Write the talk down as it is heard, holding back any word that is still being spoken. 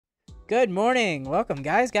Good morning. Welcome,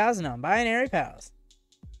 guys, gals, and non-binary pals.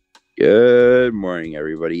 Good morning,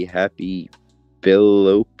 everybody. Happy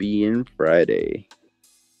Fallopian Friday.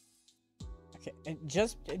 Okay, and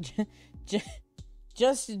just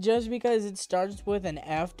because it starts with an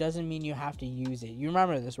F doesn't mean you have to use it. You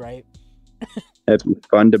remember this, right? Happy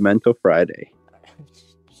Fundamental Friday.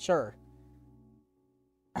 Sure.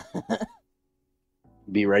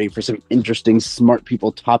 Be ready for some interesting smart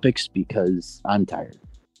people topics because I'm tired.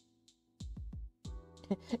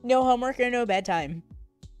 No homework or no bedtime.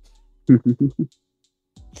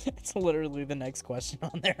 It's literally the next question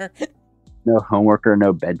on there. No homework or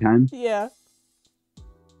no bedtime? Yeah.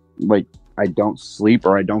 Like, I don't sleep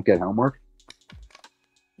or I don't get homework?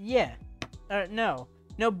 Yeah. No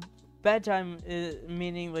bedtime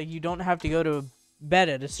meaning like you don't have to go to bed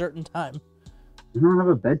at a certain time. I don't have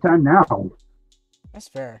a bedtime now. That's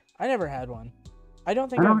fair. I never had one. I don't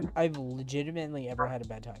think I've legitimately ever had a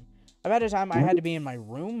bedtime. I've had a time I had to be in my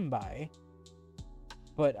room by,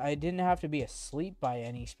 but I didn't have to be asleep by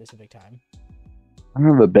any specific time. I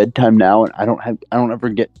don't have a bedtime now, and I don't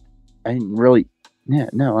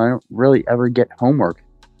really ever get homework.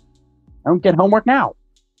 I don't get homework now.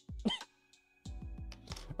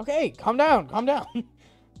 Okay, calm down.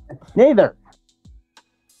 Neither.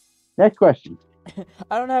 Next question.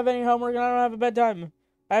 I don't have any homework and I don't have a bedtime.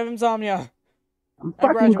 I have insomnia. I'm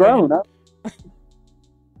fucking grown up.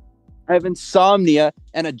 I have insomnia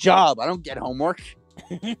and a job. I don't get homework.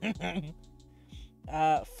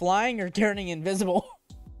 Flying or turning invisible?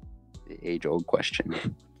 The age-old question.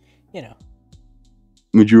 You know.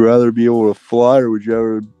 Would you rather be able to fly or would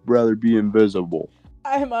you rather be invisible?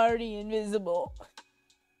 I'm already invisible.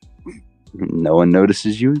 No one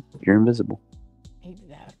notices you. You're invisible.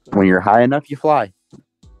 Exactly. When you're high enough, you fly.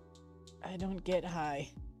 I don't get high.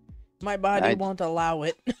 My body won't allow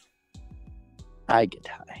it. I get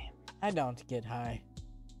high. I don't get high.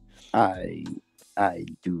 I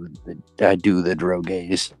do the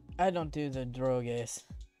drogaze. I don't do the drogaze.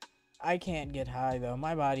 I can't get high though.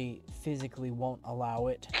 My body physically won't allow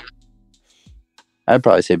it. I'd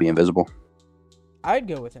probably say be invisible. I'd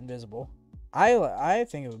go with invisible. I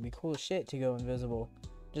think it would be cool as shit to go invisible.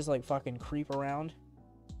 Just like fucking creep around.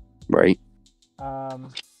 Right.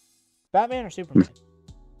 Batman or Superman?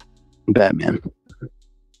 Batman.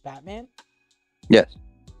 Batman? Yes.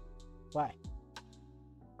 Why?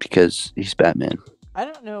 Because he's Batman. I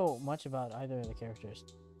don't know much about either of the characters.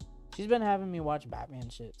 She's been having me watch Batman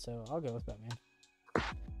shit, so I'll go with Batman.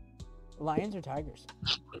 Lions or tigers?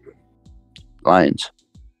 Lions.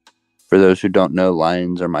 For those who don't know,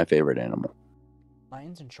 lions are my favorite animal.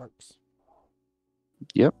 Lions and sharks.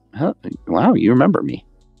 Yep. Huh? Wow, you remember me.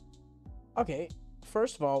 Okay,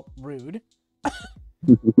 first of all, rude.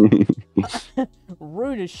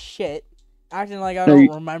 Rude as shit. Acting like I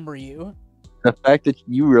don't remember you. The fact that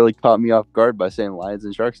you really caught me off guard by saying lions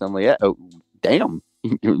and sharks, I'm like, yeah, oh, damn.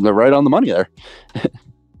 They're right on the money there.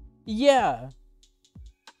 Yeah.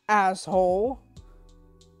 Asshole.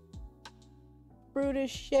 Rude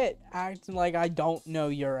as shit. Acting like I don't know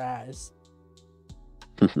your ass.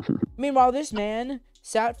 Meanwhile, this man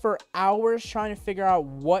sat for hours trying to figure out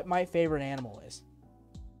what my favorite animal is.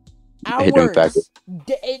 Hours.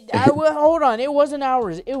 Hold on. It wasn't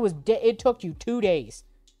hours. It took you 2 days.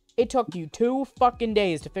 It took you 2 fucking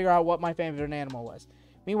days to figure out what my favorite animal was.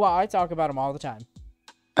 Meanwhile, I talk about him all the time.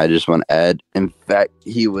 I just want to add, in fact,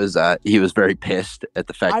 he was very pissed at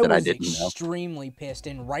the fact that I didn't know. I was extremely pissed,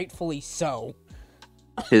 and rightfully so.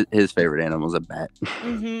 His favorite animal is a bat.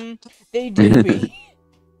 Mm-hmm. They do be.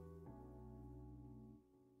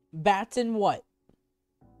 Bats and what?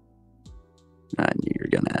 I knew you were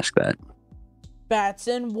going to ask that. Bats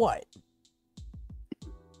and what?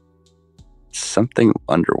 Something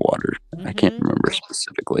underwater. Mm-hmm. I can't remember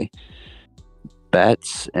specifically.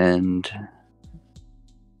 Bats and...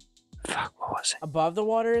 Fuck, what was it? Above the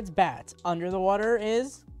water, it's bats. Under the water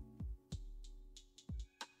is...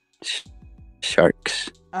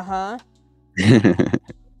 Sharks. Uh-huh.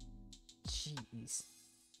 Jeez.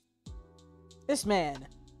 This man.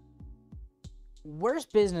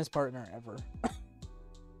 Worst business partner ever.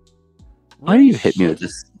 Why do you hit me with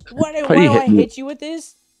this? Why do I hit you with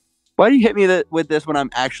this? Why do you hit me with this when I'm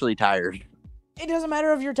actually tired? It doesn't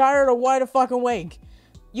matter if you're tired or wide awake.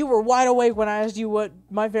 You were wide awake when I asked you what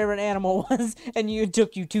my favorite animal was, and it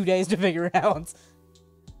took you 2 days to figure it out.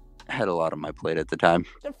 I had a lot on my plate at the time.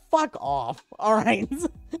 Fuck off, alright?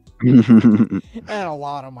 And a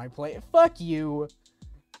lot on my plate. Fuck you.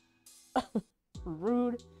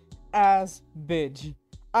 Rude ass bitch.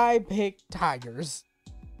 I picked tigers.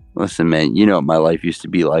 Listen, man, you know what my life used to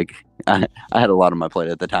be like. I had a lot on my plate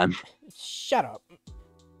at the time. Shut up.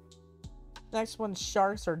 Next one,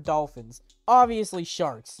 sharks or dolphins? Obviously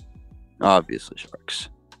sharks. Obviously sharks.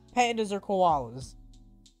 Pandas or koalas?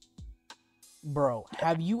 Bro,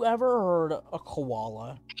 have you ever heard a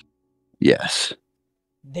koala? Yes.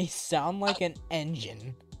 They sound like an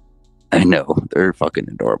engine. I know. They're fucking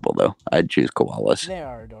adorable, though. I'd choose koalas. They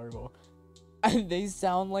are adorable. They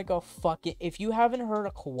sound like a fucking... If you haven't heard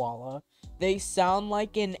a koala, they sound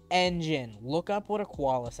like an engine. Look up what a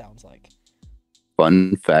koala sounds like.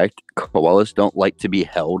 Fun fact, koalas don't like to be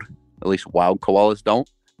held. At least wild koalas don't.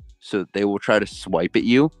 So they will try to swipe at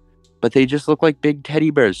you. But they just look like big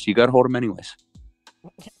teddy bears. So you gotta hold them anyways.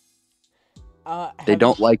 They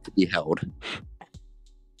don't like to be held.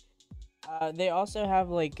 They also have,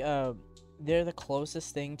 like, they're the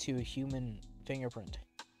closest thing to a human fingerprint.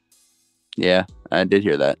 Yeah, I did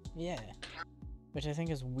hear that. Yeah, which I think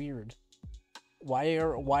is weird. Why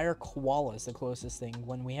are koalas the closest thing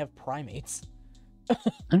when we have primates? I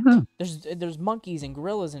don't know. There's monkeys and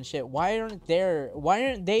gorillas and shit. Why aren't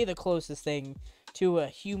they the closest thing to a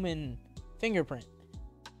human fingerprint?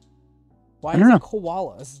 Why is it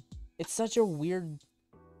koalas? It's such a weird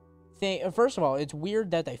thing. First of all, it's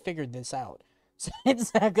weird that they figured this out.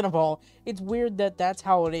 Second of all, it's weird that that's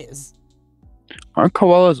how it is. Aren't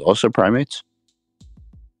koalas also primates?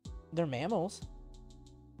 They're mammals.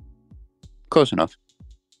 Close enough.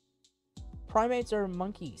 Primates are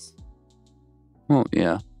monkeys. Well,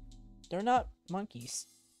 yeah. They're not monkeys.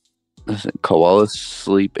 Listen, koalas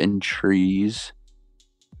sleep in trees.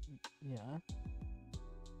 Yeah.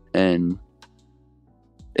 And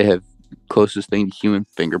they have closest thing to human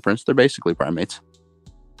fingerprints. They're basically primates.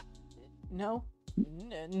 No.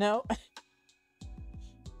 No.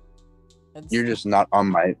 You're just not on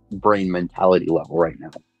my brain mentality level right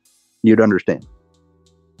now. You'd understand.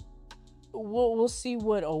 We'll see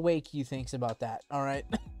what Awakey thinks about that. All right.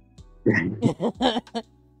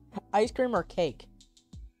 Ice cream or cake?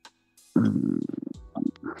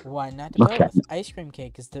 Why not both? Ice cream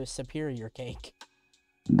cake is the superior cake.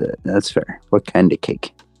 That's fair. What kind of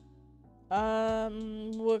cake?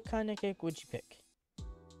 What kind of cake would you pick?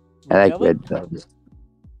 I like red velvet.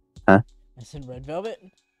 Huh? I said red velvet?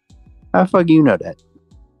 How the fuck you know that?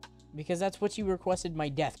 Because that's what you requested my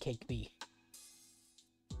death cake be.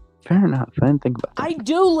 Fair enough. I didn't think about that. I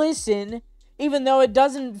do listen, even though it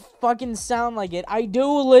doesn't fucking sound like it. I do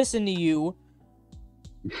listen to you.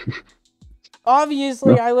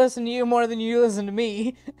 Obviously, I listen to you more than you listen to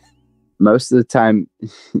me. Most of the time,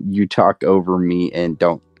 you talk over me and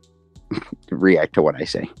don't react to what I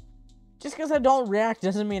say. Just because I don't react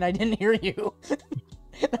doesn't mean I didn't hear you.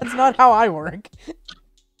 That's not how I work.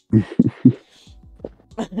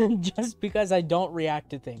 Just because I don't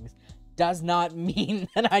react to things does not mean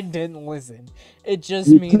that I didn't listen. It just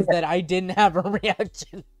means that I didn't have a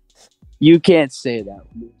reaction. You can't say that.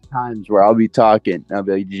 There's times where I'll be talking. I'll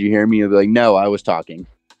be like, did you hear me? I'll be like, no, I was talking.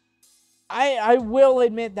 I will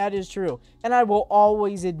admit that is true. And I will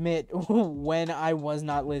always admit when I was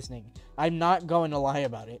not listening. I'm not going to lie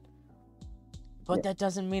about it. But that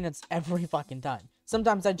doesn't mean it's every fucking time.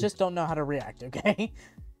 Sometimes I just don't know how to react, okay?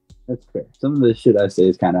 That's fair. Some of the shit I say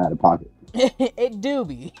is kind of out of pocket. It do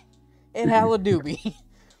be. It hella do be.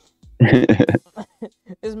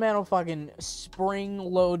 This man will fucking spring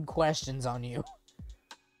load questions on you.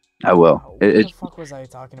 I will. What the fuck was I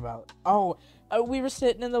talking about? Oh, we were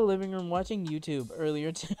sitting in the living room watching YouTube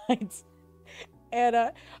earlier tonight. And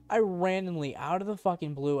I randomly, out of the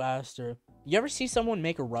fucking blue, asked her, you ever see someone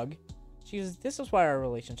make a rug? She goes, this is why our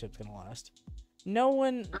relationship's gonna last. No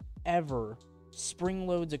one ever spring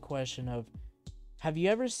loads a question of, have you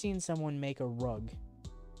ever seen someone make a rug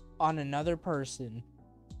on another person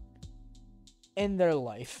in their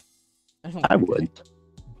life? I would.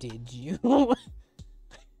 Did you?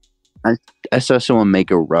 I saw someone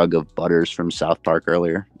make a rug of Butters from South Park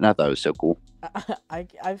earlier, and I thought it was so cool.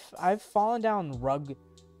 I've fallen down rug,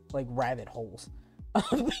 like, rabbit holes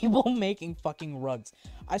of people making fucking rugs.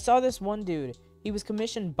 I saw this one dude. He was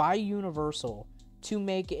commissioned by Universal to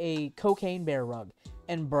make a cocaine bear rug,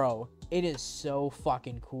 and bro, it is so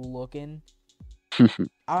fucking cool looking.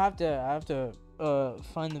 I'll have to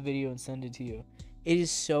find the video and send it to you. It is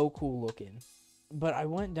so cool looking. But I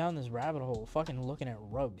went down this rabbit hole, fucking looking at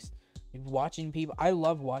rugs. Watching people, I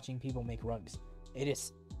love watching people make rugs. It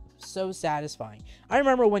is so satisfying. I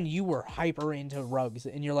remember when you were hyper into rugs,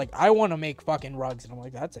 and you're like, I want to make fucking rugs, and I'm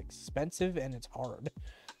like, that's expensive and it's hard.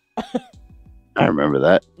 I remember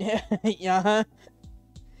that. Yeah.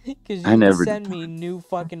 Because you would send me new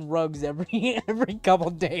fucking rugs every couple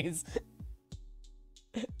days.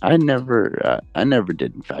 I never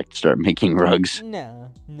did, in fact, start making rugs.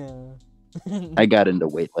 No. I got into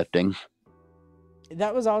weightlifting.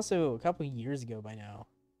 That was also a couple years ago by now.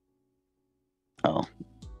 Oh.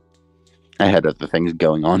 I had other things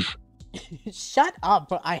going on. Shut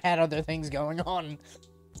up! I had other things going on.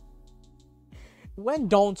 When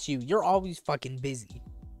don't you? You're always fucking busy.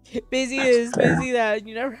 Busy this, busy that.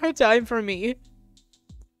 You never have time for me.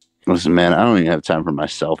 Listen, man, I don't even have time for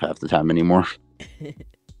myself half the time anymore.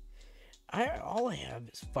 All I have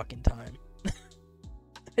is fucking time.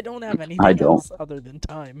 I don't have anything else other than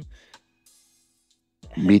time.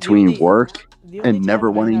 Between work and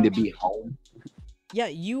never wanting to be home. Yeah,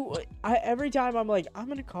 every time I'm like, I'm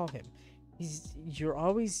gonna call him. You're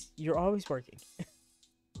always working.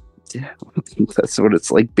 Yeah, that's what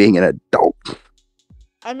it's like being an adult.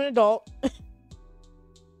 I'm an adult.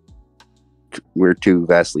 We're two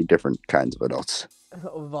vastly different kinds of adults.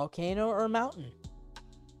 Volcano or mountain?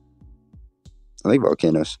 I think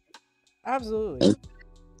volcanoes. Absolutely.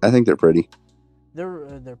 I think they're pretty.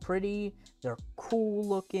 They're pretty. They're cool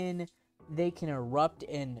looking. They can erupt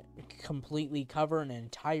and completely cover an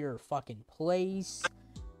entire fucking place.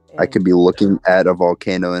 I could be looking at a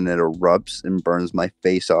volcano and it erupts and burns my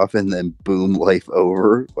face off and then boom, life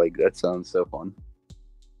over. Like, that sounds so fun.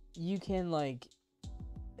 You can, like,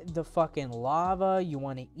 the fucking lava, you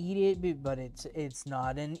want to eat it, but it's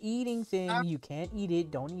not an eating thing. You can't eat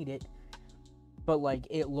it. Don't eat it. But, like,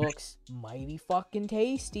 it looks mighty fucking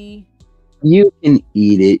tasty. You can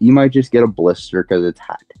eat it. You might just get a blister because it's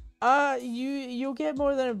hot. You'll get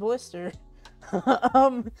more than a blister.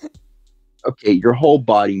 Okay, your whole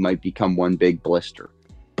body might become one big blister,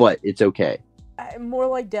 but it's okay. More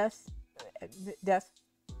like death. Death.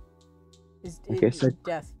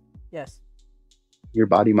 Death. Yes. Your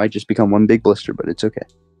body might just become one big blister, but it's okay.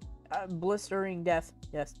 Blistering death.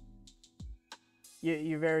 Yes.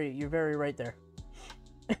 You're very right there.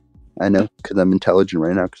 I know, because I'm intelligent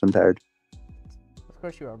right now, because I'm tired. Of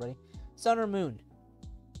course you are, buddy. Sun or moon?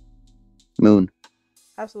 Moon.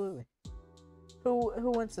 Absolutely. Who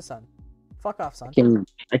wins the sun? Fuck off, sun.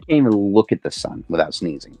 I can't even look at the sun without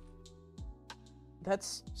sneezing.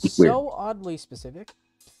 That's so oddly specific.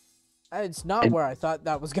 It's not where I thought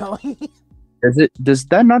that was going. Does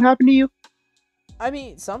that not happen to you? I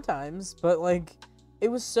mean, sometimes, but like, it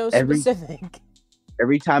was so specific.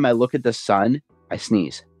 Every time I look at the sun, I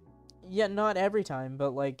sneeze. Yeah, not every time,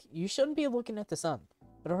 but like, you shouldn't be looking at the sun.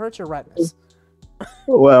 It'll hurt your retinas.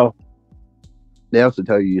 Well, they also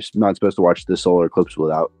tell you you're not supposed to watch the solar eclipse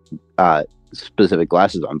without specific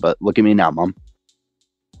glasses on, but look at me now, Mom.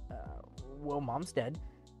 Well, Mom's dead.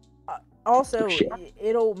 Also,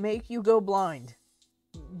 it'll make you go blind.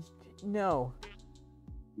 No.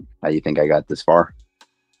 How do you think I got this far?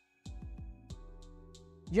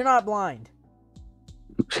 You're not blind.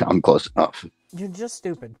 I'm close enough. You're just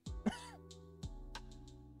stupid.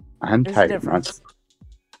 I'm tired.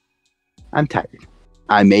 I'm tired.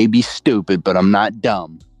 I may be stupid, but I'm not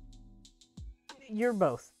dumb. You're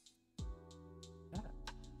both.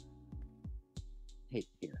 Hey,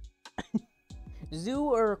 here. Zoo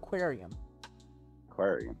or aquarium?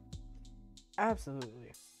 Aquarium.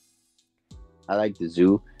 Absolutely. I like the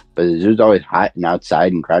zoo, but the zoo's always hot and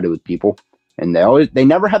outside and crowded with people, and they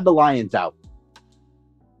never have the lions out.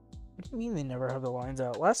 What do you mean they never have the lions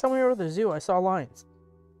out? Last time we were at the zoo, I saw lions.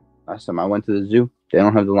 Last time I went to the zoo, they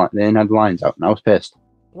didn't have the lions out, and I was pissed.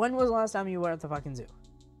 When was the last time you were at the fucking zoo?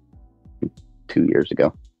 2 years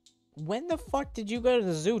When the fuck did you go to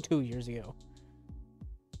the zoo 2 years ago?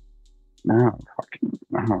 I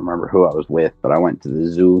don't remember who I was with, but I went to the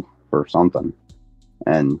zoo for something,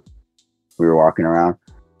 and we were walking around,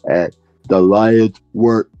 and the lions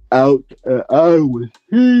were out, and I was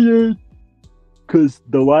heated, because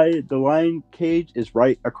the lion cage is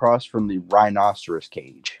right across from the rhinoceros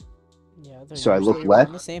cage. Yeah, so I look left.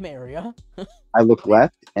 In the same area. I look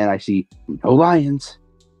left, and I see no lions.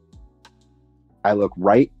 I look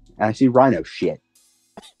right, and I see rhino shit.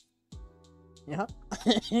 Yeah.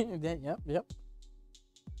 Yep.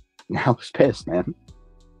 I was pissed, man.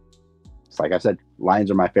 It's like I said, lions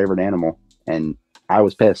are my favorite animal, and I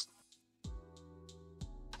was pissed.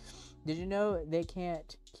 Did you know they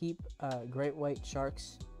can't keep great white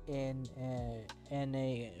sharks in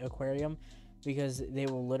a aquarium because they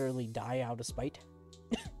will literally die out of spite?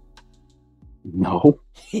 No.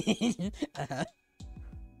 Uh-huh.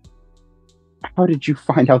 How did you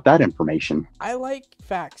find out that information? I like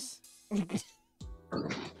facts.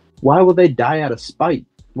 Why will they die out of spite?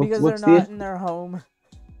 Because they're not in their home.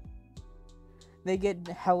 They get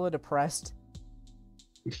hella depressed.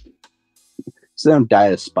 So they don't die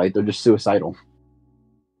out of spite, they're just suicidal.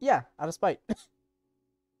 Yeah, out of spite.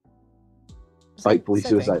 Spitefully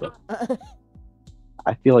suicidal.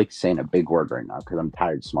 I feel like saying a big word right now because I'm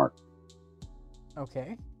tired smart.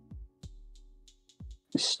 Okay.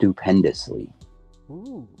 Stupendously.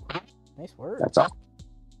 Ooh, nice word. That's all.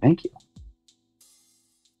 Thank you.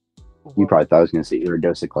 What? You probably thought I was going to say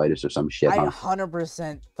iridociclitis or some shit, I huh?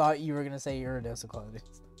 100% thought you were gonna say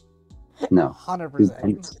iridociclitis. No.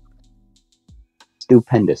 100%.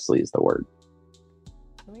 Stupendously is the word.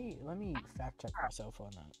 Let me fact check myself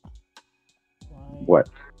on that. Why What?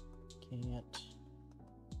 can't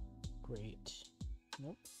great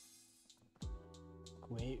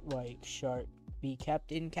white shark be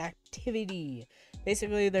kept in captivity?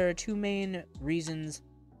 Basically, there are two main reasons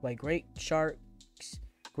why great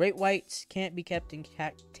whites can't be kept in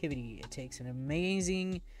captivity. It takes an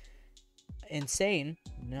insane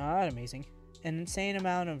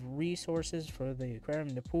amount of resources for the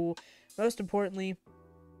aquarium to pool. Most importantly,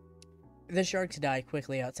 the sharks die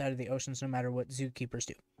quickly outside of the oceans no matter what zookeepers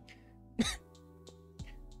do.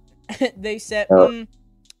 They said,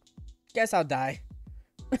 guess I'll die.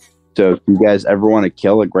 So if you guys ever want to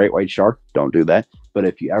kill a great white shark, don't do that. But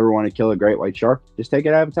if you ever want to kill a great white shark, just take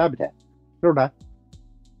it out of its habitat. It'll die.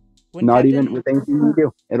 Not even with anything you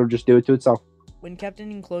do. It'll just do it to itself. When kept in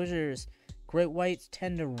enclosures, great whites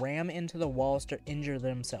tend to ram into the walls to injure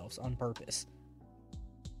themselves on purpose.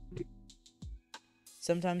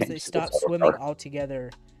 Sometimes they stop swimming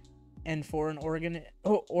altogether, and for an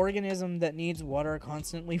organism that needs water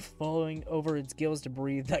constantly flowing over its gills to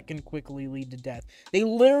breathe, that can quickly lead to death. They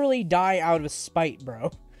literally die out of spite, bro.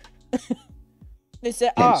 They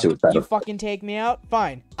said, you fucking take me out?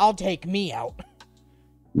 Fine, I'll take me out.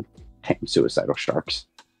 Damn suicidal sharks.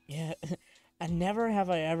 Yeah, and never have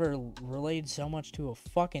I ever relayed so much to a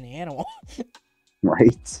fucking animal.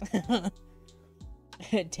 Right?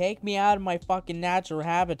 Take me out of my fucking natural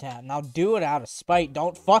habitat, and I'll do it out of spite.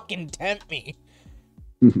 Don't fucking tempt me.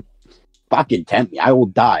 Fucking tempt me. I will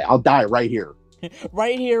die. I'll die right here.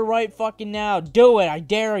 Right here, right fucking now. Do it. I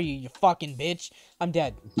dare you, you fucking bitch. I'm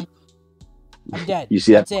dead. I'm dead. You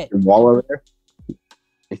see That's that wall over there?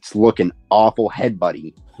 It's looking awful head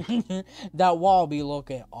buddy. That wall be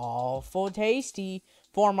looking awful tasty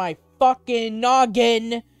for my fucking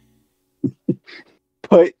noggin.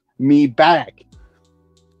 Put me back.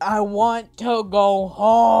 I want to go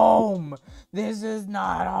home. This is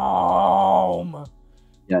not home.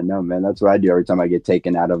 Yeah, no, man. That's what I do every time I get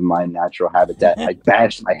taken out of my natural habitat. I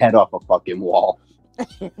bash my head off a fucking wall.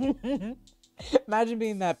 Imagine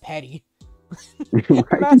being that petty.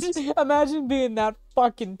 Right? Imagine being that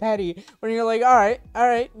fucking petty when you're like, all right,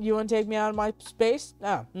 you want to take me out of my space?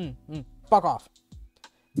 No, fuck off.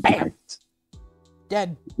 Bam. Right.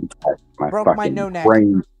 Dead. Broke my no neck.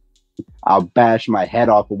 Brain. I'll bash my head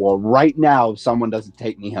off a wall right now if someone doesn't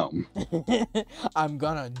take me home. I'm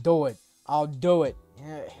gonna do it. I'll do it.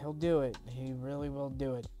 Yeah, he'll do it. He really will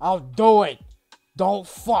do it. I'll do it. Don't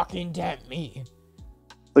fucking tempt me.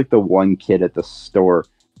 It's like the one kid at the store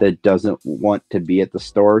that doesn't want to be at the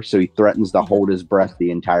store, so he threatens to hold his breath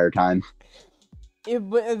the entire time.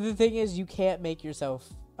 But the thing is, you can't make yourself,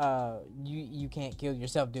 you can't kill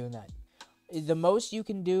yourself doing that. The most you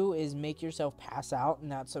can do is make yourself pass out,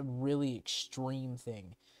 and that's a really extreme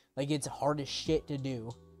thing. Like, it's hard as shit to do.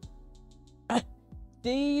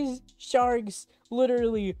 These sharks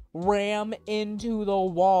literally ram into the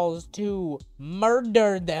walls to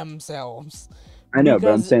murder themselves. I know,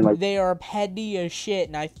 but I'm saying, like, they are petty as shit,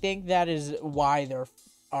 and I think that is why they're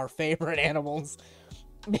our favorite animals.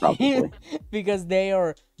 Probably. Because they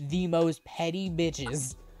are the most petty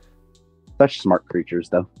bitches. Such smart creatures,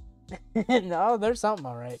 though. No, there's something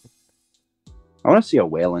alright. I want to see a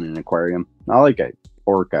whale in an aquarium. Not like a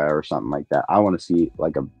orca or something like that. I want to see,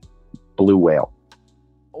 like, a blue whale.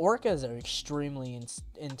 Orcas are extremely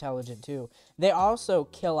intelligent, too. They also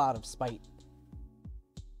kill out of spite.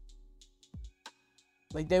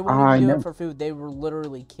 Like, they won't even do it for food. They will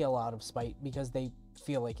literally kill out of spite because they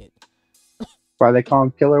feel like it. Why they call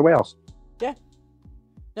them killer whales? Yeah.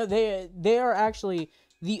 No, they are actually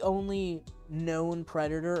the only known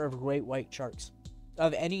predator of great white sharks.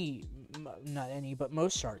 Of any, not any, but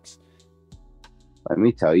most sharks. Let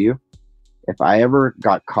me tell you, if I ever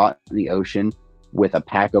got caught in the ocean with a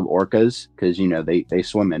pack of orcas, because, you know, they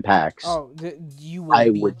swim in packs. Oh, I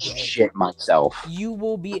would dead. Shit myself. You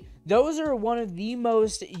will be. Those are one of the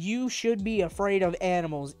most you should be afraid of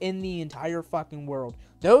animals in the entire fucking world.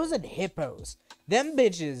 Those and hippos. Them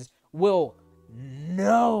bitches will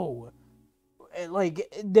know.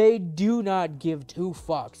 Like, they do not give two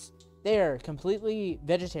fucks. They are completely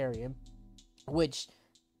vegetarian, which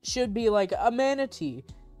should be like a manatee.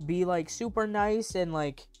 Be like super nice and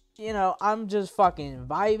like, you know, I'm just fucking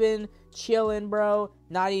vibing, chilling, bro.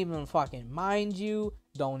 Not even fucking mind you.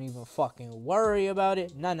 Don't even fucking worry about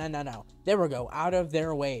it. No. They will go out of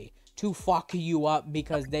their way to fuck you up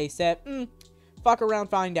because they said, fuck around,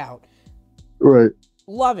 find out. Right.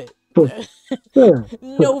 Love it. Yeah.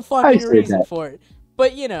 No fucking reason for it.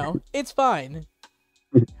 But, you know, it's fine.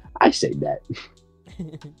 I say that.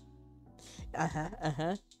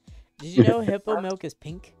 Did you know hippo milk is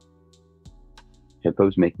pink?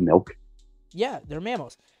 Hippos make milk? Yeah, they're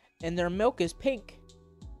mammals. And their milk is pink.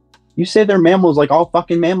 You say they're mammals like all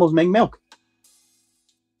fucking mammals make milk.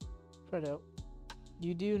 Fredo,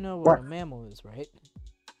 you do know what a mammal is, right?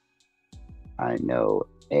 I know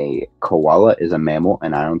a koala is a mammal,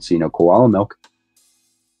 and I don't see no koala milk.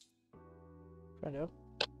 Fredo.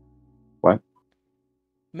 What?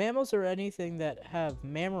 Mammals are anything that have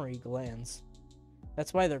mammary glands.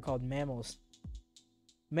 That's why they're called mammals.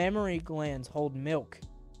 Mammary glands hold milk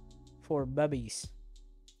for bubbies.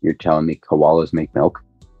 You're telling me koalas make milk?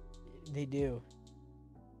 They do.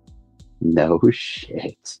 No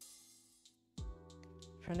shit.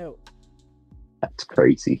 Fredo. That's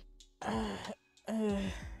crazy.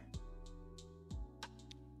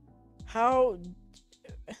 How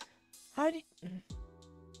do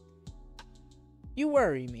you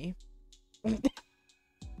worry me? I'm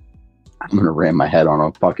gonna ram my head on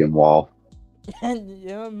a fucking wall.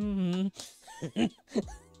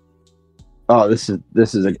 Oh, this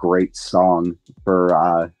is a great song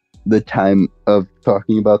for the time of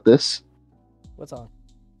talking about this. What's on?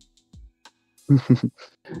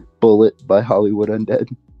 Bullet by Hollywood Undead.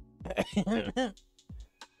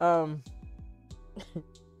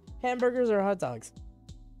 Hamburgers or hot dogs?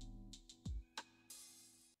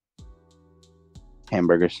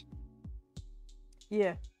 Hamburgers.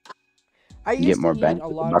 Yeah. I used to eat a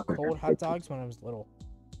lot of cold hot chicken. dogs when I was little.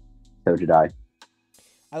 So did I.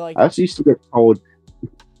 I also used to get told.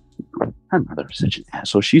 My mother was such an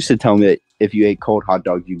asshole. She used to tell me that if you ate cold hot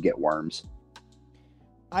dogs, you'd get worms.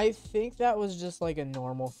 I think that was just like a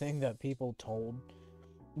normal thing that people told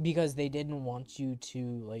because they didn't want you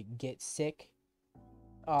to like get sick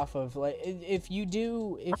off of like if you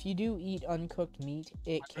do eat uncooked meat,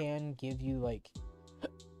 it can give you like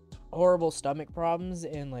horrible stomach problems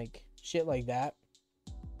and like shit like that.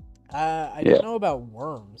 I don't know about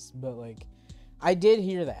worms, but like I did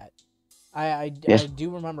hear that. I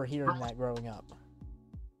do remember hearing that growing up.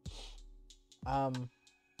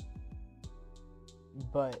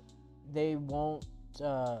 But they won't.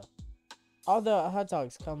 All the hot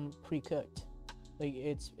dogs come pre-cooked. Like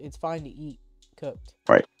it's fine to eat cooked.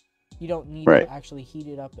 Right. You don't need to actually heat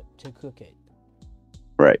it up to cook it.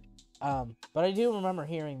 Right. But I do remember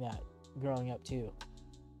hearing that growing up too.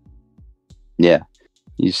 Yeah.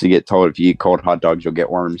 You used to get told if you eat cold hot dogs, you'll get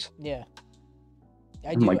worms. Yeah.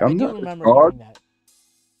 I do remember hearing that.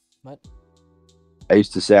 What? I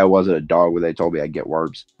used to say I wasn't a dog when they told me I'd get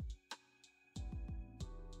worms.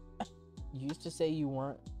 You used to say you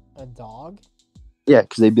weren't a dog? Yeah,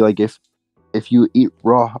 because they'd be like, if you eat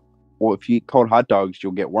raw, or if you eat cold hot dogs,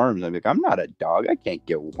 you'll get worms. I'd be like, I'm not a dog. I can't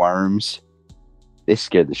get worms. They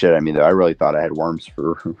scared the shit out of me, though. I really thought I had worms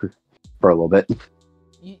for a little bit.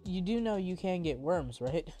 You do know you can get worms,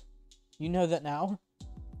 right? You know that now?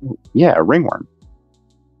 Yeah, a ringworm.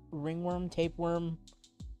 Ringworm, tapeworm,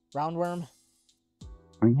 roundworm.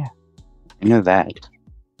 Oh, yeah. I know that.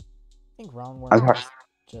 I think roundworm is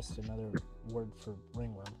just another word for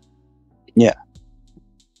ringworm. Yeah.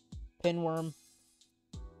 Pinworm.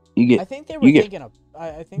 I think they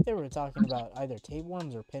were talking about either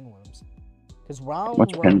tapeworms or pinworms. Because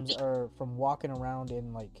roundworms are from walking around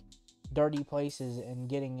in like dirty places and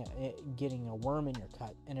getting a worm in your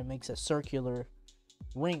cut, and it makes a circular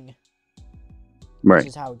ring. Right. Which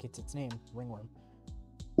is how it gets its name, ringworm.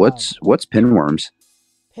 What's pinworms?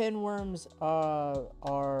 Pinworms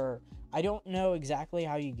are I don't know exactly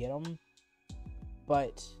how you get them,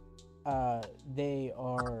 but they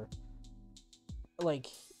are like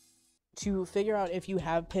to figure out if you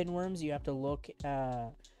have pinworms, you have to look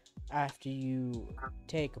after you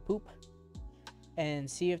take a poop and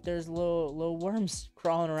see if there's little worms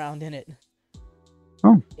crawling around in it.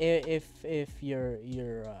 Oh. If your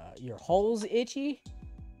hole's itchy,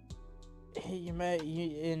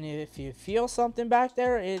 and if you feel something back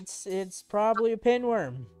there, it's probably a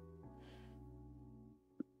pinworm.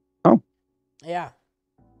 Oh. Yeah.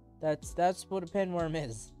 That's what a pinworm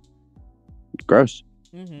is. Gross.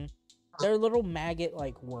 Mm-hmm. They're little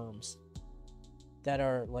maggot-like worms that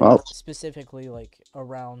are like specifically like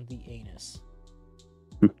around the anus.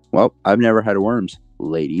 Well, I've never had worms,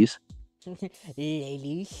 ladies.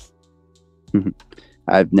 Ladies.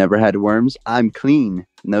 I've never had worms. I'm clean.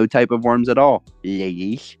 No type of worms at all,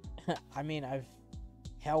 ladies. I mean, I've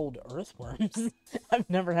held earthworms. I've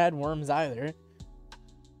never had worms either.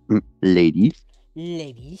 Ladies.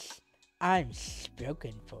 Ladies, I'm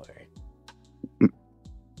spoken for.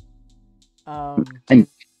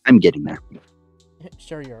 I'm getting there.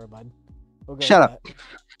 Sure you are, bud. We'll go Shut with up. that.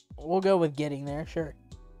 We'll go with getting there, sure.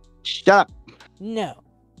 Shut up. No.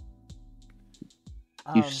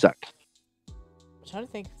 You suck. I'm trying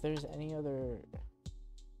to think if there's any other...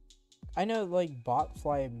 I know, like,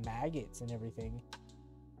 botfly maggots and everything.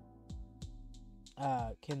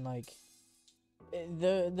 Can, like...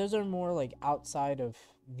 Those are more, like, outside of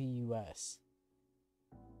the U.S.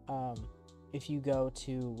 If you go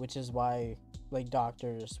to... Which is why, like,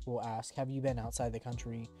 doctors will ask, have you been outside the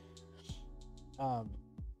country?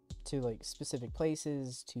 To, like, specific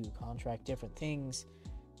places, to contract different things.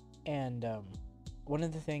 And, one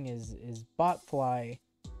of the things is botfly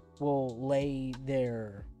will lay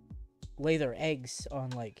their eggs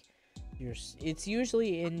on, like, it's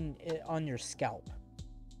usually on your scalp,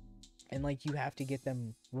 and, like, you have to get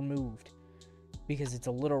them removed because it's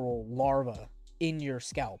a literal larva in your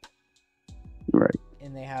scalp, Right.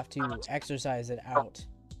 and they have to exercise it out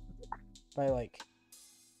by, like,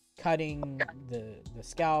 cutting the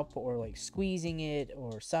scalp, or, like, squeezing it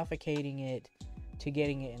or suffocating it to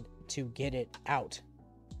get it out.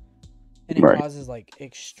 And it causes, like,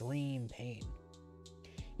 extreme pain.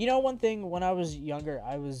 You know, one thing, when I was younger,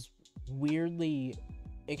 I was weirdly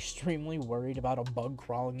extremely worried about a bug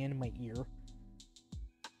crawling into my ear.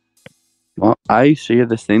 Well, I used to hear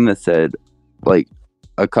this thing that said, like,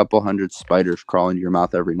 a couple hundred spiders crawl into your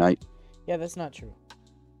mouth every night. Yeah, that's not true.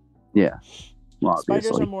 Yeah. Well,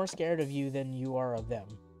 spiders are more scared of you than you are of them.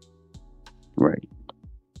 Right.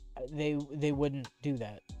 They wouldn't do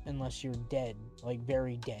that unless you're dead, like,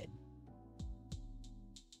 very dead.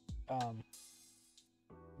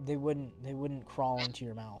 They wouldn't crawl into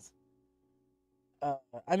your mouth.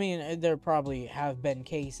 I mean, there probably have been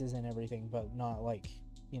cases and everything, but not like,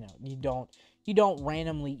 you know, you don't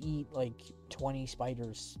randomly eat like 20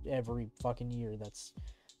 spiders every fucking year. That's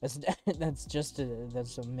just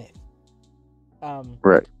a myth.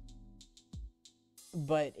 Right.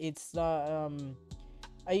 But it's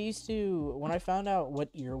I used to, when I found out what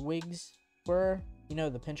earwigs were, you know,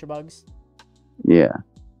 the pincher bugs. Yeah.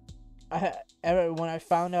 When I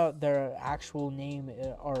found out their actual name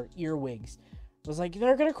are earwigs, I was like,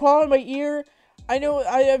 they're gonna crawl in my ear. I know.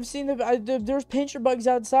 I've seen there's pincher bugs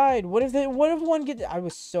outside. What if one gets? I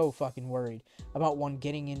was so fucking worried about one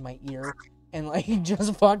getting in my ear and, like,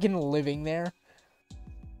 just fucking living there.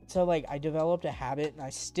 So, like, I developed a habit, and I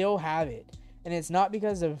still have it, and it's not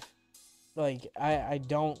because of, like, I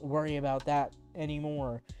don't worry about that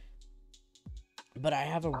anymore. But I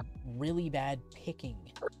have a really bad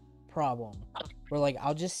picking problem where, like,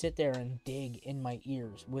 I'll just sit there and dig in my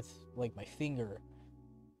ears with, like, my finger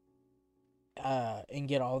and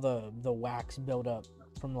get all the wax built up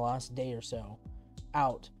from the last day or so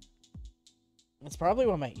out. It's probably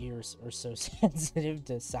why my ears are so sensitive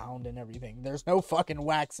to sound and everything. There's no fucking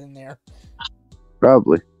wax in there.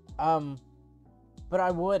 Probably. But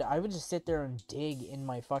I would just sit there and dig in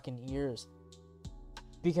my fucking ears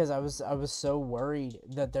because I was so worried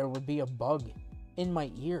that there would be a bug in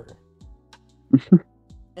my ear.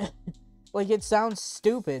 Like, it sounds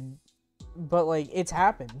stupid, but, like, it's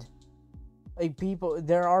happened. Like,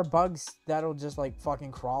 there are bugs that'll just, like,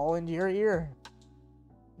 fucking crawl into your ear.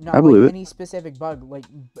 Not like any specific bug, like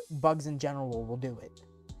bugs in general will do it.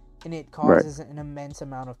 And it causes an immense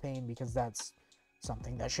amount of pain because that's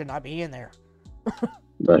something that should not be in there.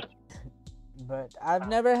 Right. But I've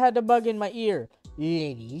never had a bug in my ear,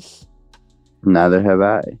 ladies. Neither have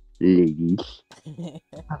I, ladies.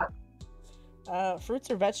 Fruits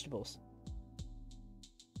or vegetables?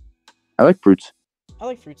 I like fruits. I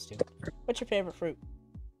like fruits too. What's your favorite fruit?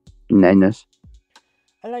 Nanas.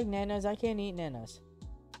 I like nanas. I can't eat nanas.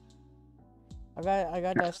 I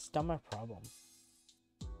got that stomach problem.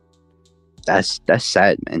 That's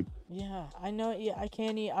sad, man. Yeah, I know. Yeah, I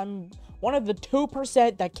can't eat. I'm one of the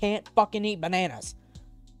 2% that can't fucking eat bananas.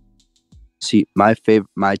 See, my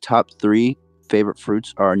top 3 favorite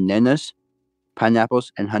fruits are nanas,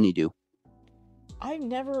 pineapples, and honeydew. I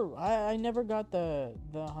never got the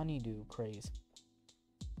honeydew craze.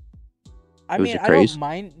 I mean, I don't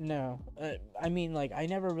mind. No, I mean, like, I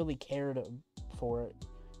never really cared for it.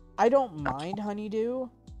 I don't mind honeydew,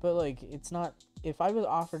 but, like, it's not. If I was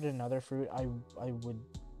offered another fruit, I would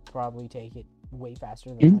probably take it way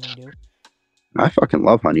faster than honeydew. I fucking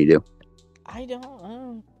love honeydew. I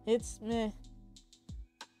don't. It's meh.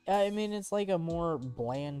 I mean, it's like a more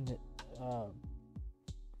bland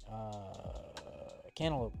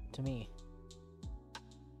cantaloupe to me.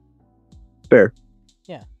 Fair.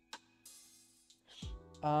 Yeah.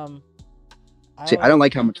 See, I don't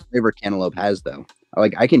like how much flavor cantaloupe has, though.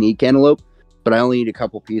 I can eat cantaloupe, but I only eat a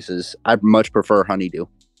couple pieces. I'd much prefer honeydew.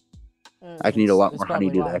 I can eat a lot more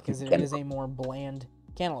honeydew than I can because it cantaloupe. is a more bland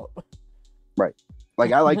cantaloupe. Right.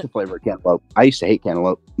 Like, I like the flavor of cantaloupe. I used to hate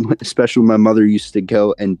cantaloupe, especially when my mother used to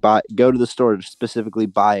go to the store to specifically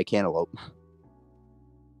buy a cantaloupe.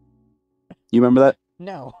 You remember that?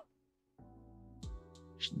 No.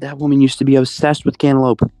 That woman used to be obsessed with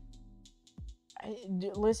cantaloupe.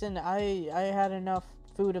 Listen, I had enough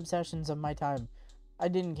food obsessions of my time. I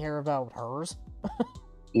didn't care about hers.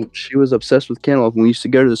 She was obsessed with cantaloupe, and we used to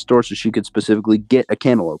go to the store so she could specifically get a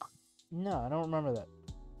cantaloupe. No, I don't remember that.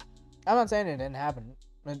 I'm not saying it didn't happen.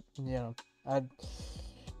 But, I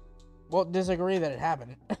won't disagree that it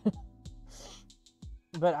happened.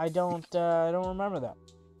 But I don't remember that.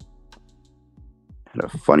 I had a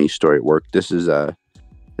funny story at work. This is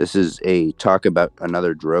a talk about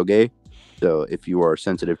another droge. So if you are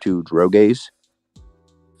sensitive to droges,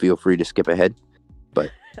 feel free to skip ahead. But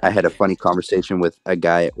I had a funny conversation with a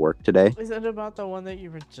guy at work today. Is it about the one that you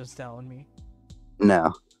were just telling me?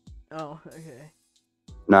 No. Oh, okay.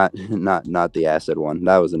 Not the acid one.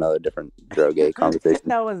 That was another different droge conversation.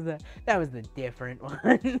 that was the different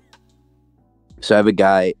one. So I have a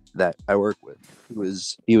guy that I work with.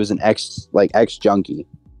 He was an ex junkie.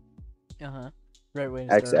 Right way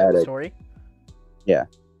to Ex start the addict. story. Yeah.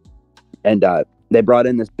 And they brought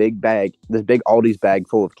in this big Aldi's bag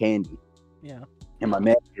full of candy. Yeah. And my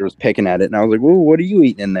manager was picking at it, and I was like, "Whoa, what are you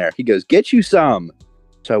eating in there?" He goes, "Get you some."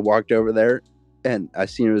 So I walked over there, and I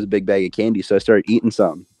seen it was a big bag of candy, so I started eating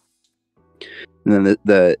some. And then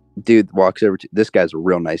the dude walks over to, this guy's a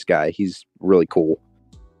real nice guy. He's really cool.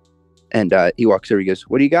 And he walks over, he goes,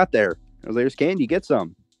 "What do you got there?" I was like, "There's candy, get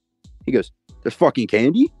some." He goes, "There's fucking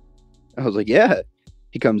candy?" I was like, "Yeah."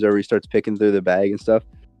 He comes over, he starts picking through the bag and stuff.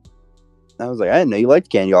 I was like, "I didn't know you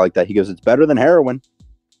liked candy all like that." He goes, "It's better than heroin."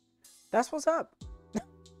 That's what's up.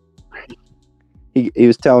 He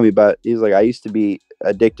was telling me about, he was like, "I used to be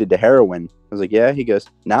addicted to heroin." I was like, "Yeah." He goes,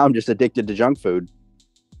 "Now I'm just addicted to junk food."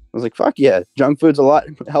 I was like, "Fuck yeah, junk food's a lot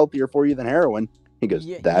healthier for you than heroin." He goes,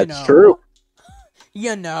 "That's true."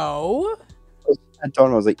 You know? I told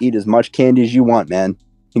him, I was like, "Eat as much candy as you want, man."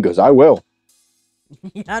 He goes, "I will."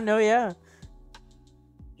 I know, yeah.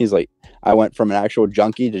 He's like, "I went from an actual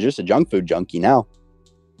junkie to just a junk food junkie now."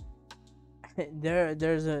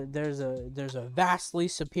 There's a vastly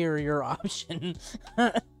superior option.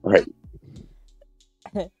 Right.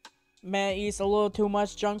 Man eats a little too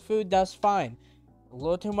much junk food, that's fine. A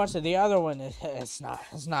little too much of the other one, it's not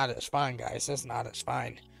as fine, guys. It's not as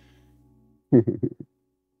fine.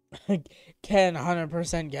 Can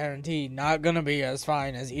 100% guarantee not gonna be as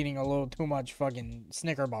fine as eating a little too much fucking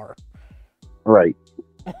Snicker bar. Right.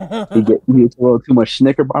 He eats a little too much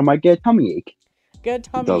Snicker bar, I might get a tummy ache. Get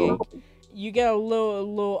a tummy ache. You get a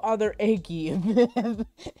little other achy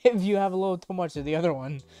if you have a little too much of the other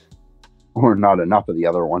one. Or not enough of the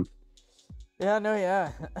other one. Yeah, no,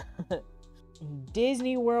 yeah.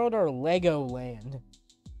 Disney World or Legoland?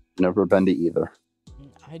 Never been to either.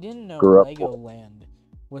 I didn't know Legoland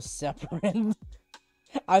was separate.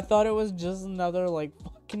 I thought it was just another,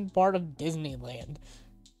 fucking part of Disneyland.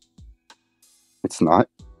 It's not.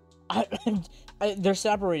 They're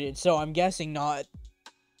separated, so I'm guessing not.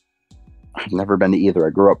 I've never been to either. I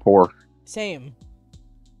grew up poor. Same.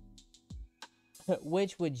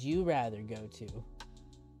 Which would you rather go to?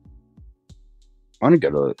 I want to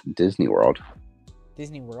go to Disney World.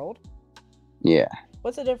 Disney World? Yeah.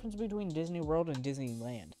 What's the difference between Disney World and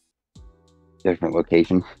Disneyland? Different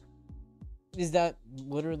location. Is that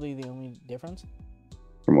literally the only difference?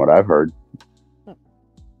 From what I've heard. Huh.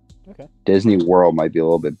 Okay. Disney World might be a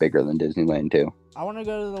little bit bigger than Disneyland too. I want to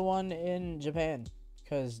go to the one in Japan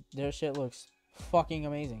because their shit looks fucking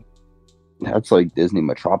amazing. That's like Disney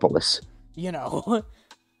Metropolis. You know.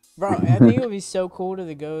 Bro, I think it would be so cool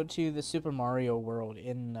to go to the Super Mario World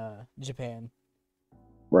in Japan.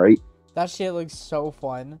 Right? That shit looks so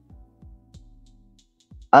fun.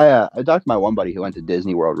 I talked to my one buddy who went to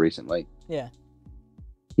Disney World recently. Yeah.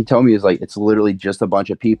 He told me it's literally just a bunch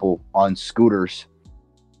of people on scooters.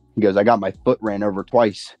 He goes, "I got my foot ran over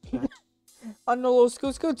twice." On the little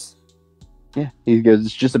scoots. Yeah. He goes,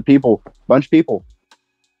 "It's just bunch of people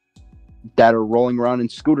that are rolling around in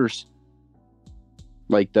scooters.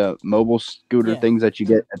 Like the mobile scooter things that you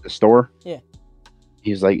get at the store." Yeah.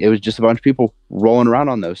 He's like, "It was just a bunch of people rolling around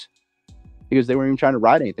on those." He goes, "They weren't even trying to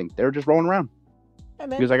ride anything. They were just rolling around." Hey,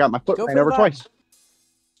 man, because I got my foot ran over twice.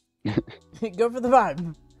 Go for the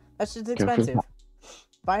vibe. That shit's expensive.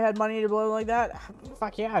 If I had money to blow like that,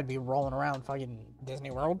 fuck yeah, I'd be rolling around fucking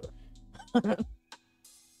Disney World.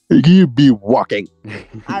 You'd be walking.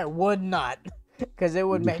 I would not, because it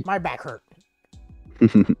would make my back hurt.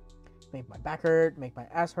 Make my back hurt, make my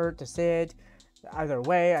ass hurt to sit. Either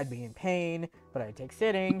way, I'd be in pain, but I'd take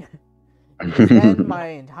sitting. Because then my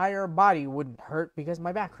entire body wouldn't hurt because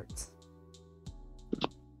my back hurts.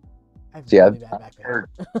 I've heard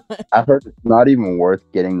it's not even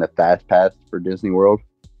worth getting the fast pass for Disney World.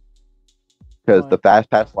 Because the fast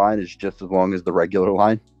pass line is just as long as the regular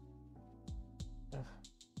line.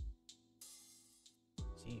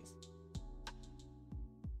 Jeez.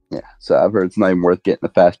 Yeah, so I've heard it's not even worth getting the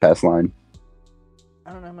fast pass line.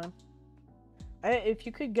 I don't know, man. If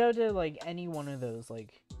you could go to like any one of those,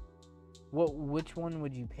 like, which one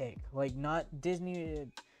would you pick? Like, not Disney.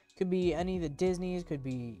 Could be any of the Disneys. Could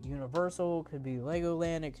be Universal. Could be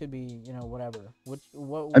Legoland. It could be, you know, whatever.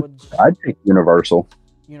 I'd pick Universal.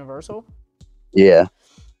 Universal? Yeah.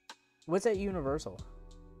 What's at Universal?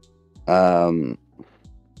 SpongeBob.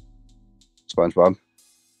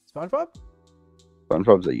 SpongeBob?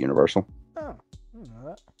 SpongeBob's at Universal. Oh, I didn't know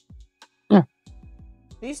that. Yeah.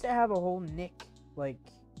 They used to have a whole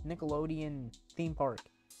Nickelodeon theme park.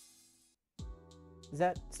 Is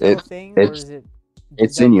that still a thing, or is it?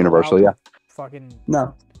 It's in Universal, yeah. Fucking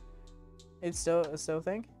no. It's still a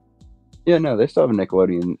thing. Yeah, no, they still have a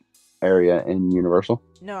Nickelodeon area in Universal.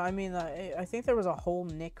 No, I mean, I think there was a whole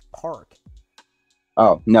Nick park.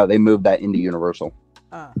 Oh no, they moved that into Universal.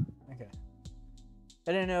 Ah, okay.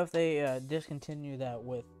 I didn't know if they discontinued that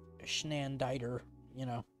with Schnanditer, you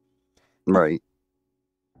know. Right.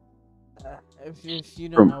 If you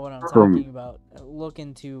don't know what I'm talking about, look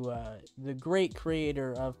into the great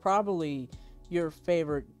creator of probably your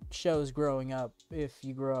favorite shows growing up, if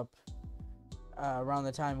you grew up around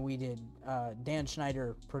the time we did. Dan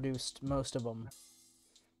Schneider produced most of them.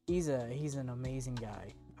 He's an amazing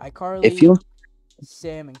guy. iCarly,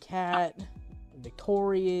 Sam and Cat,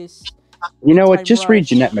 Victorious. You know what? Just read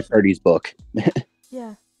Jeanette McCurdy's book.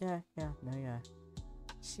 Yeah.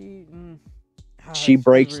 She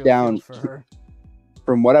breaks down. For her.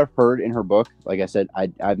 From what I've heard in her book, like I said,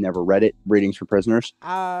 I've never read it. Readings for Prisoners.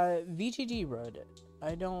 VGG wrote it.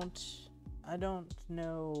 I don't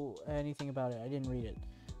know anything about it. I didn't read it,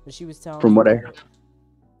 but she was telling me about it.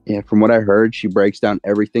 Yeah, from what I heard, she breaks down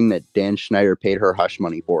everything that Dan Schneider paid her hush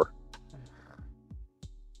money for.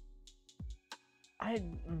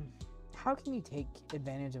 How can you take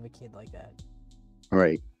advantage of a kid like that?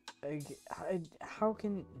 Right. How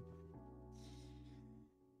can?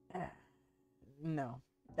 No,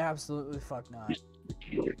 absolutely fuck not.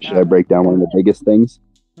 Should I break down one of the biggest things?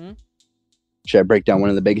 Should I break down one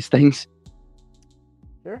of the biggest things?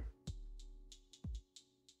 Sure.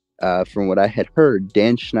 From what I had heard,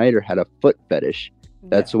 Dan Schneider had a foot fetish.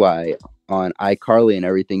 That's why on iCarly and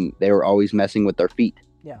everything, they were always messing with their feet.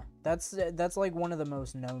 Yeah, that's like one of the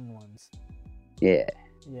most known ones. Yeah.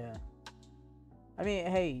 Yeah. I mean,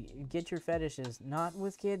 hey, get your fetishes. Not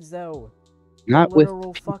with kids, though. Not literal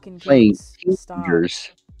with fucking kids. Stop.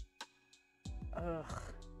 Ugh.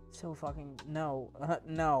 So fucking no.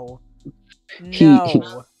 No.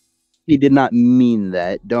 He did not mean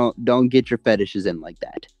that. Don't get your fetishes in like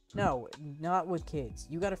that. No, not with kids.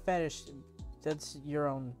 You got a fetish. That's your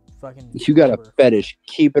own fucking. You got a fetish.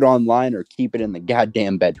 Keep it online or keep it in the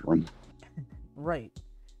goddamn bedroom. Right.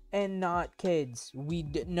 And not kids.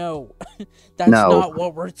 No. That's not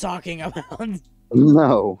what we're talking about.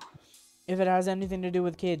 No. If it has anything to do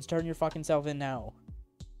with kids, turn your fucking self in now.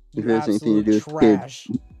 If it has anything to do with kids,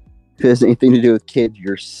 if it has anything to do with kids,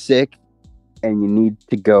 you're sick, and you need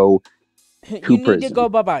to go to prison. You need to go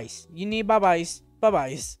bye-byes. You need bye-byes.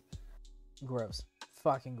 Bye-byes. Gross.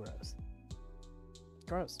 Fucking gross.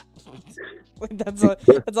 Gross.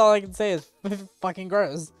 That's all I can say is fucking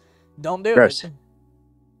gross. Don't do it.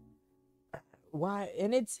 Why?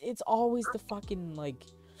 And it's always the fucking like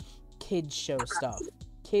kids show stuff.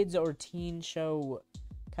 Kids or teen show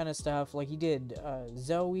kind of stuff. Like he did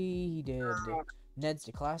Zoe, he did Ned's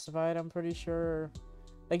Declassified, I'm pretty sure.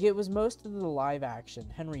 Like it was most of the live action.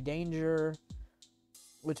 Henry Danger,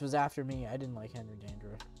 which was after me. I didn't like Henry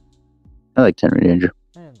Danger. I liked Henry Danger.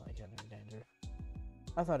 I didn't like Henry Danger.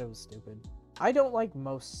 I thought it was stupid. I don't like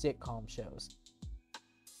most sitcom shows.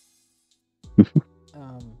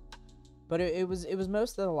 But it was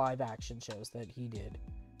most of the live action shows that he did.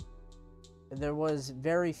 There was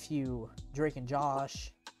very few. Drake and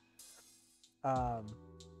Josh,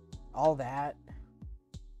 all that.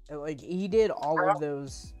 Like he did all of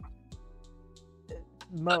those.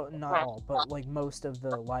 Not all, but like most of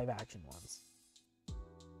the live action ones.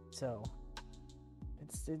 So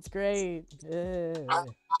it's great. You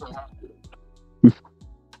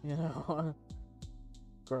know,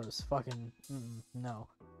 gross. Fucking no.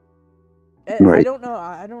 I Right. don't know.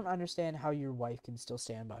 I don't understand how your wife can still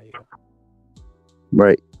stand by you.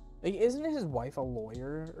 Right. Like, isn't his wife a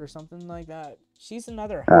lawyer or something like that? She's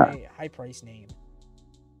another Uh, high price name.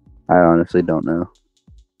 I honestly don't know.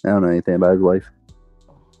 I don't know anything about his wife.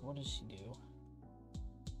 Oh, what does she do?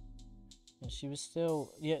 She's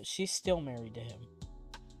still married to him.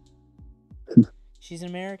 She's an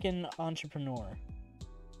American entrepreneur.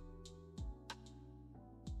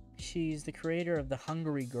 She's the creator of the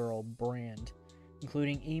Hungry Girl brand,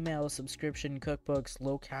 including email subscription cookbooks,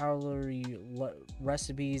 low-calorie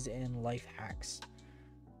recipes, and life hacks.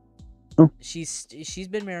 Oh. She's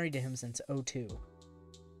been married to him since 2002.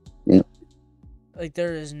 Yeah. Like,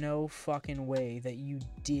 there is no fucking way that you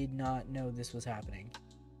did not know this was happening.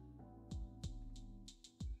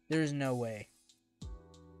 There's no way.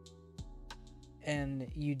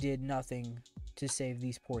 And you did nothing to save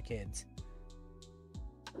these poor kids.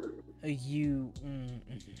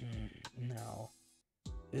 No.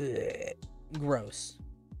 Ugh. Gross.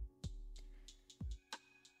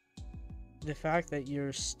 The fact that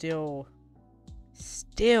you're still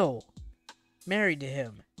married to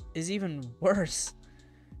him is even worse.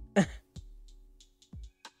 You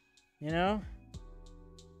know?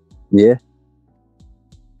 Yeah.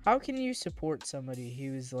 How can you support somebody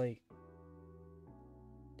who's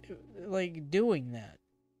doing that?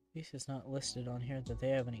 At least it's not listed on here that they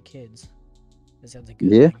have any kids. That's a good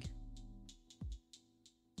thing.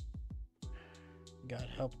 God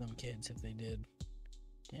help them kids if they did.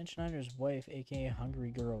 Dan Schneider's wife, aka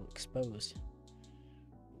Hungry Girl, exposed.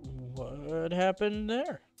 What happened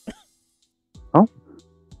there? Oh.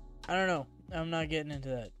 I don't know. I'm not getting into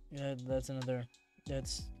that.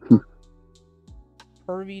 That's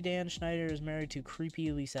pervy Dan Schneider is married to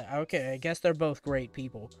creepy Lisa. Okay, I guess they're both great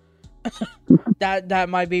people. That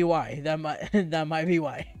might be why. That might be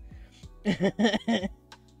why.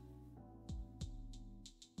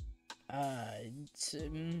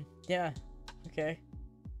 Yeah. Okay.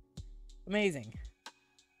 Amazing.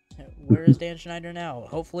 Where is Dan Schneider now?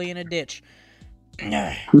 Hopefully in a ditch.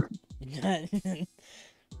 Yeah,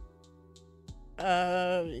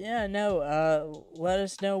 no, let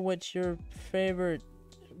us know what's your favorite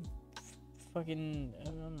fucking, I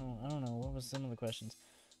don't know, what was some of the questions?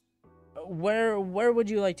 Where would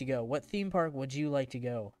you like to go? What theme park would you like to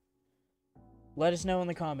go? Let us know in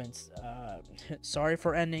the comments. Sorry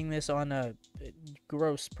for ending this on a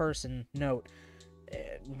gross person note.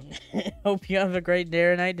 Hope you have a great day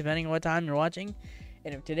or night, depending on what time you're watching.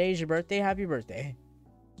 And if today's your birthday, happy birthday.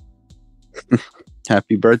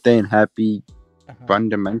 Happy birthday and happy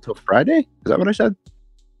Fundamental Friday? Is that what I said?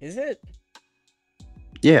 Is it?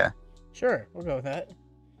 Yeah. Sure, we'll go with that.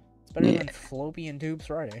 It's better than Fallopian Tubes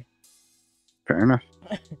Friday. Fair enough.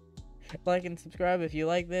 Like and subscribe if you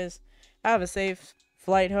like this. Have a safe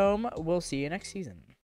flight home. We'll see you next season.